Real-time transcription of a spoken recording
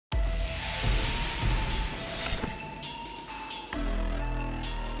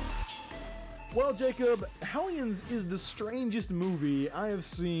Well, Jacob, Hellions is the strangest movie I have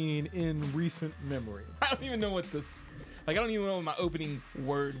seen in recent memory. I don't even know what this... Like, I don't even know what my opening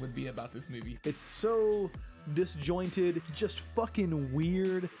word would be about this movie. It's so disjointed, just fucking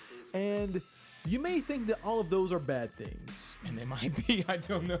weird, and you may think that all of those are bad things. And they might be, I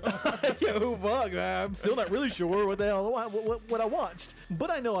don't know. Yo, fuck, I'm still not really sure what the hell what I watched. But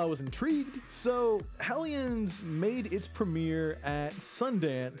I know I was intrigued. So, Hellions made its premiere at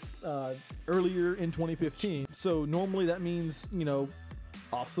Sundance earlier in 2015. So, normally that means, you know,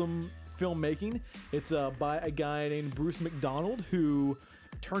 awesome filmmaking. It's by a guy named Bruce McDonald, who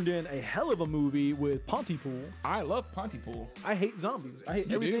turned in a hell of a movie with Pontypool. I love Pontypool. I hate zombies. I hate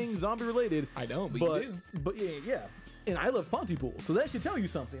You everything zombie related. I don't, but you do. But yeah. And I love Pontypool, so that should tell you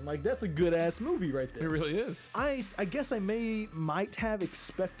something. Like, that's a good ass movie right there. It really is. I guess I might have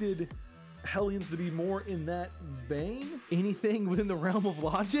expected Hellions to be more in that vein. Anything within the realm of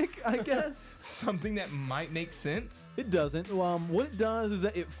logic, I guess. Something that might make sense. It doesn't. What it does is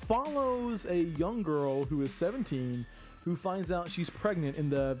that it follows a young girl who is 17 who finds out she's pregnant in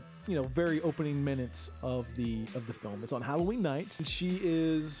the, you know, very opening minutes of the film. It's on Halloween night, and she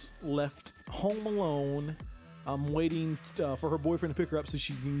is left home alone, waiting for her boyfriend to pick her up so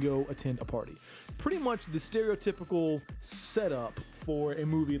she can go attend a party. Pretty much the stereotypical setup for a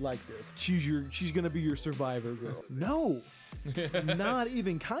movie like this. She's gonna be your survivor girl. No, not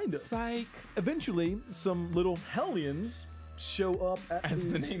even kind of. Psych. Eventually, some little Hellions show up at As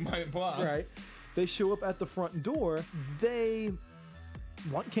the name might imply. Right. They show up at the front door. They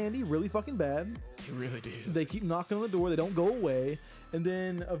want candy really fucking bad. They really do. They keep knocking on the door. They don't go away. And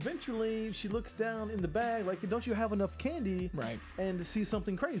then eventually she looks down in the bag like, don't you have enough candy? Right. And sees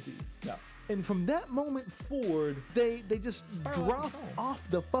something crazy. Yeah. And from that moment forward, they just Spiral drop control. off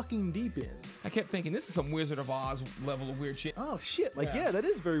the fucking deep end. I kept thinking, this is some Wizard of Oz level of weird shit. Oh shit. Like, Yeah. yeah, that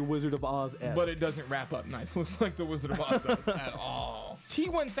is very Wizard of Oz-esque. But it doesn't wrap up nicely like the Wizard of Oz does at all.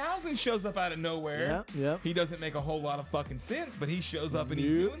 T-1000 shows up out of nowhere. Yeah. He doesn't make a whole lot of fucking sense, but he shows up and he's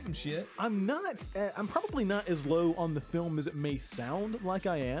doing some shit. I'm probably not as low on the film as it may sound like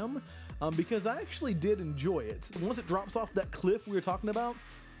I am, because I actually did enjoy it. Once it drops off that cliff we were talking about,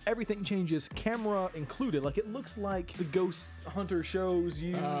 everything changes, camera included. Like, it looks like the Ghost Hunter shows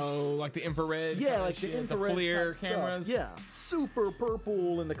use. Oh, like the infrared. Yeah, kinda like the shit, infrared the FLIR type stuff. cameras. Yeah, super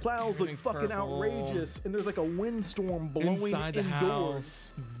purple, and the clouds look Everything's fucking purple. outrageous. And there's like a windstorm blowing Inside the indoors.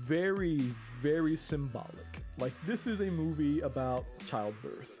 house. Very, very symbolic. Like, this is a movie about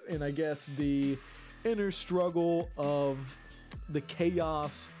childbirth, and I guess the inner struggle of the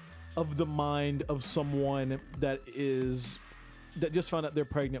chaos of the mind of someone that just found out they're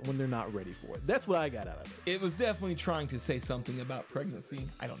pregnant when they're not ready for it. That's what I got out of it. It was definitely trying to say something about pregnancy.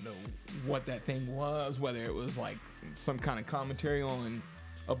 I don't know what that thing was, whether it was like some kind of commentary on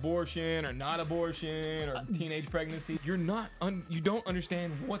abortion or not abortion or teenage pregnancy. You don't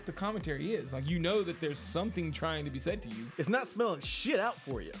understand what the commentary is. Like, you know that there's something trying to be said to you. It's not smelling shit out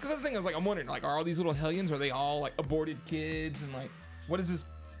for you. Because that's the thing, I'm wondering, like, are all these little Hellions, are they all like aborted kids? And like, what is this?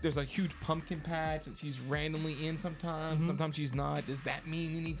 There's a huge pumpkin patch that she's randomly in sometimes. Sometimes she's not. Does that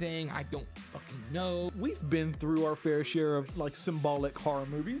mean anything? I don't fucking know. We've been through our fair share of like symbolic horror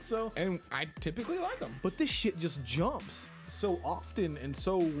movies, so. And I typically like them. But this shit just jumps so often and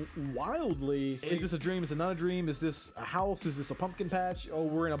so wildly. Is this a dream? Is it not a dream? Is this a house? Is this a pumpkin patch? Oh,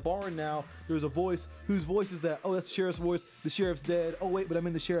 we're in a barn now. There's a voice. Whose voice is that? Oh, that's the sheriff's voice. The sheriff's dead. Oh, wait, but I'm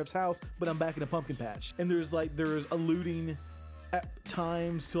in the sheriff's house, but I'm back in a pumpkin patch. And there's alluding at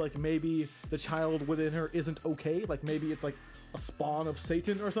times to like maybe the child within her isn't okay. Like, maybe it's like a spawn of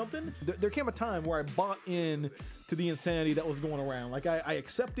Satan or something. There came a time where I bought in to the insanity that was going around. Like, I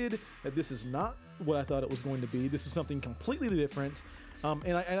accepted that this is not what I thought it was going to be. This is something completely different.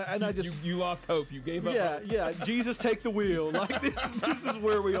 And I just you lost hope. You gave up. Yeah. Jesus, take the wheel. Like, this is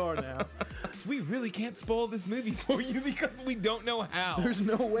where we are now. We really can't spoil this movie for you because we don't know how. There's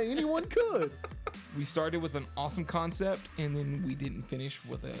no way anyone could. We started with an awesome concept, and then we didn't finish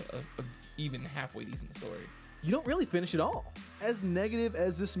with a even halfway decent story. You don't really finish it all. As negative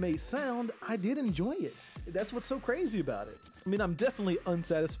as this may sound, I did enjoy it. That's what's so crazy about it. I mean, I'm definitely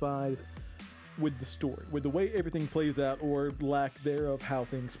unsatisfied with the story, with the way everything plays out, or lack thereof how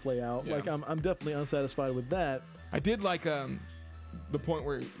things play out. Yeah. Like, I'm definitely unsatisfied with that. I did like the point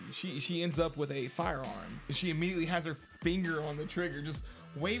where she ends up with a firearm. She immediately has her finger on the trigger, just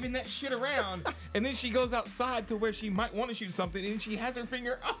waving that shit around, and then she goes outside to where she might want to shoot something, and she has her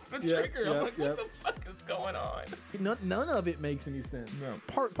finger off the trigger. I'm like, what the fuck is going on? None of it makes any sense. No.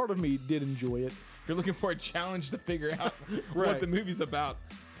 Part of me did enjoy it. If you're looking for a challenge to figure out what the movie's about,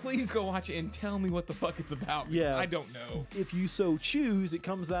 Please go watch it and tell me what the fuck it's about. Yeah. I don't know. If you so choose, it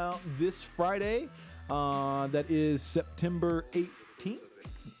comes out this Friday. That is September 18th.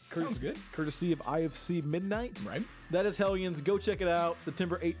 Sounds good. Courtesy of IFC Midnight. Right. That is Hellions. Go check it out.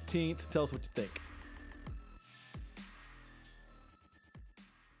 September 18th. Tell us what you think.